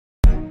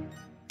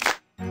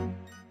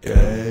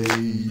Hey,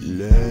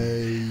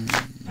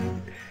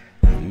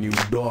 New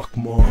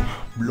Darkman,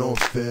 blanc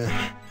fer,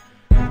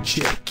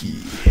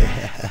 checky.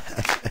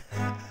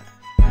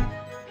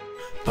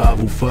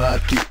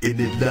 505, getting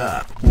it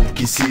live,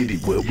 Wurce City,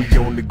 where we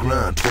on the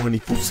grind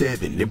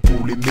 24/7, and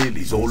pulling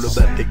millies, all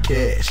about the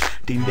cash,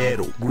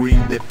 dinero,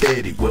 green, that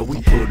fatty, where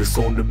we put us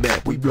on the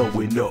map, we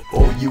blowing up,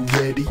 are you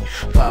ready?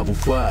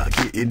 505,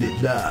 getting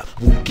it live,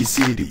 Wurce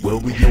City, where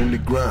we on the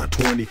grind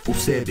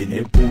 24/7,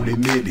 and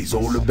pulling millies,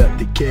 all about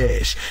the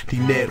cash,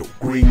 dinero,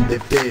 green,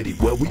 that fatty,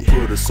 where we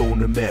put us on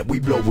the map, we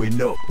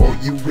blowing up, are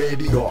you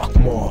ready?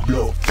 Darkman,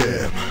 blow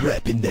fam,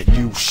 rapping that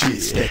new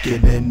shit,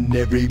 stacking in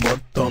every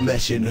month, I'm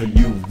mashing a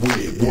new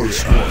whip.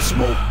 Wurce one,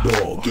 smoke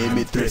dog, gave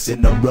me threats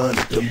and I'm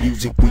running. The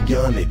music we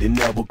on it, and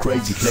now we're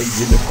crazy,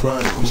 blazing the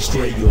chronic. We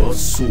straight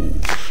hustle,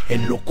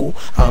 and local,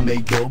 I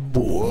make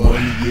double.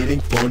 Money, it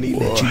ain't funny,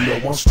 let you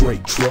know I'm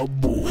straight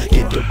trouble.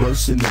 Get the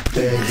verse in the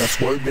things, I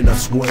swerve and I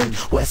swing.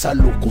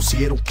 Westside local,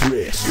 Seattle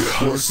press.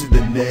 Wurce is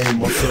the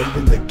name, I'm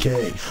serving the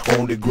king.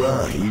 On the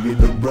grind, even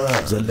the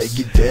rhymes, I lay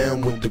it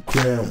down with the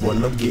crown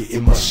while I'm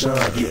getting my shine,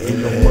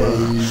 getting the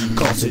mine.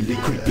 Constantly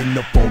creeping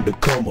up on the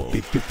come up.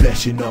 If you're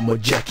flashing, I'm a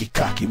jacket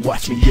cocky.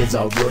 Watch me as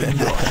I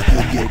run up.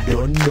 We'll get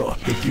done up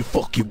if you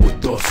fucking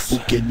with us.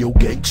 Booking your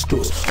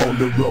gangsters on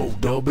the road,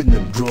 dubbing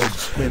them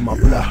drugs. Man, my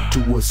block to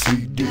a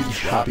CD.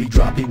 I'll be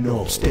dropping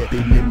up,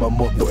 stepping in my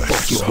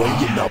motherfucking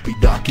way, and I'll be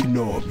docking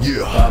up.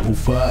 Yeah,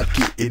 505,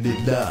 getting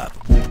it live,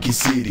 Wurce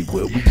City,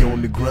 where we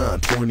on the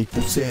grind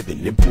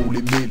 24/7, and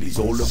pulling millies,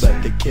 all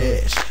about the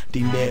cash,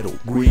 dinero,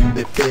 green,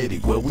 that fatty,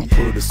 where we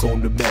put us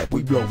on the map,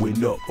 we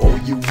blowing up. Are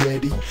you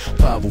ready?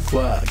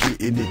 505,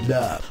 getting it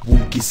live,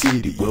 Wurce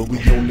City, where we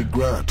on the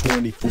grind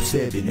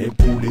 24/7, and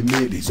pulling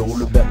millies,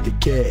 all about the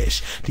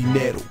cash,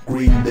 dinero,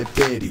 green, that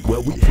fatty,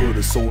 where we put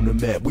us on the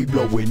map, we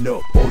blowing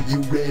up. Are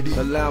you ready?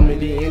 Allow me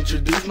to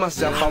introduce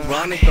myself,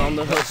 ironic on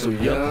the hustle,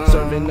 yeah.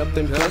 Serving up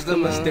them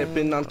customers,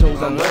 stepping on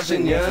toes, I'm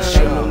rushing, yeah.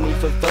 Ain't no need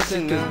for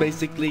fussing, cause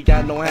basically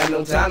I don't have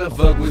no time to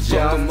fuck with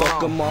y'all.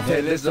 Fuck them off,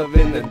 headless up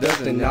in the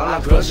dust, and y'all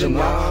I crush them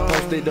all.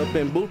 Posted up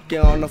in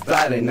Wurce on a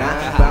Friday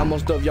night. Found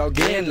most of y'all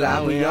getting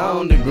live, we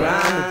on the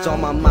grind. It's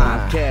on my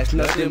mind, cash,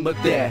 nothing but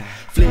that.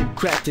 Flip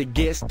crack to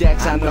get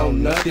stacks, I know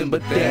nothing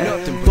but that.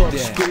 Nothing fuck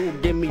school,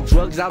 give me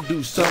drugs, I'll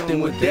do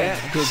something with that.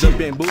 Cause up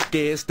in Wurce,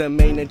 it's the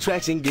main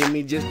attraction. Give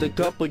me just a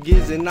couple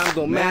years and I'm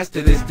gon'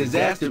 master this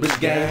disastrous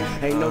game.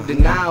 Ain't no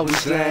denial, we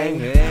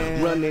slang.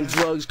 Running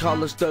drugs,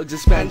 call us thugs,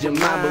 expand your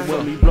mind. But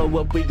when we blow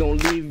up, we gon'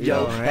 leave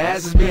your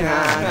asses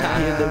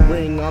behind. Hear the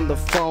ring on the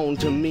phone,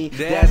 to me,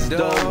 that's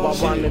dope. I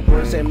run the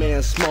Wurce, that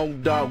man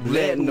smoke dog,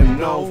 letting them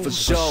know for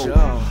sure.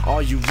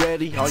 Are you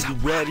ready? Are you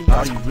ready?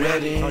 Are you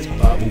ready?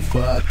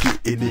 505,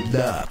 getting it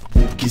live,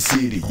 Wurce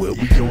City, where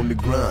we on the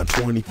grind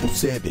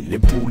 24/7,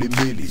 and pulling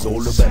millies,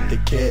 all about the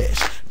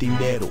cash,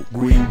 dinero,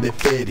 green, that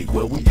fatty,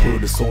 where we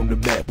put us on the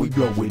map, we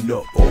blowing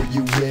up. Are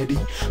you ready?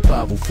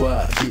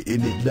 505,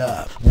 getting it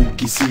live,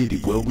 Wurce City,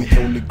 where we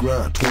on the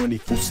grind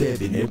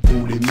 24/7, and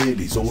pulling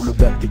millies, all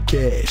about the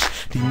cash,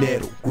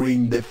 dinero,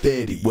 green, that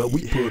fatty, where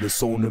we put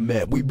us on the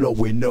map, we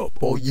blowing up.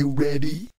 Are you ready?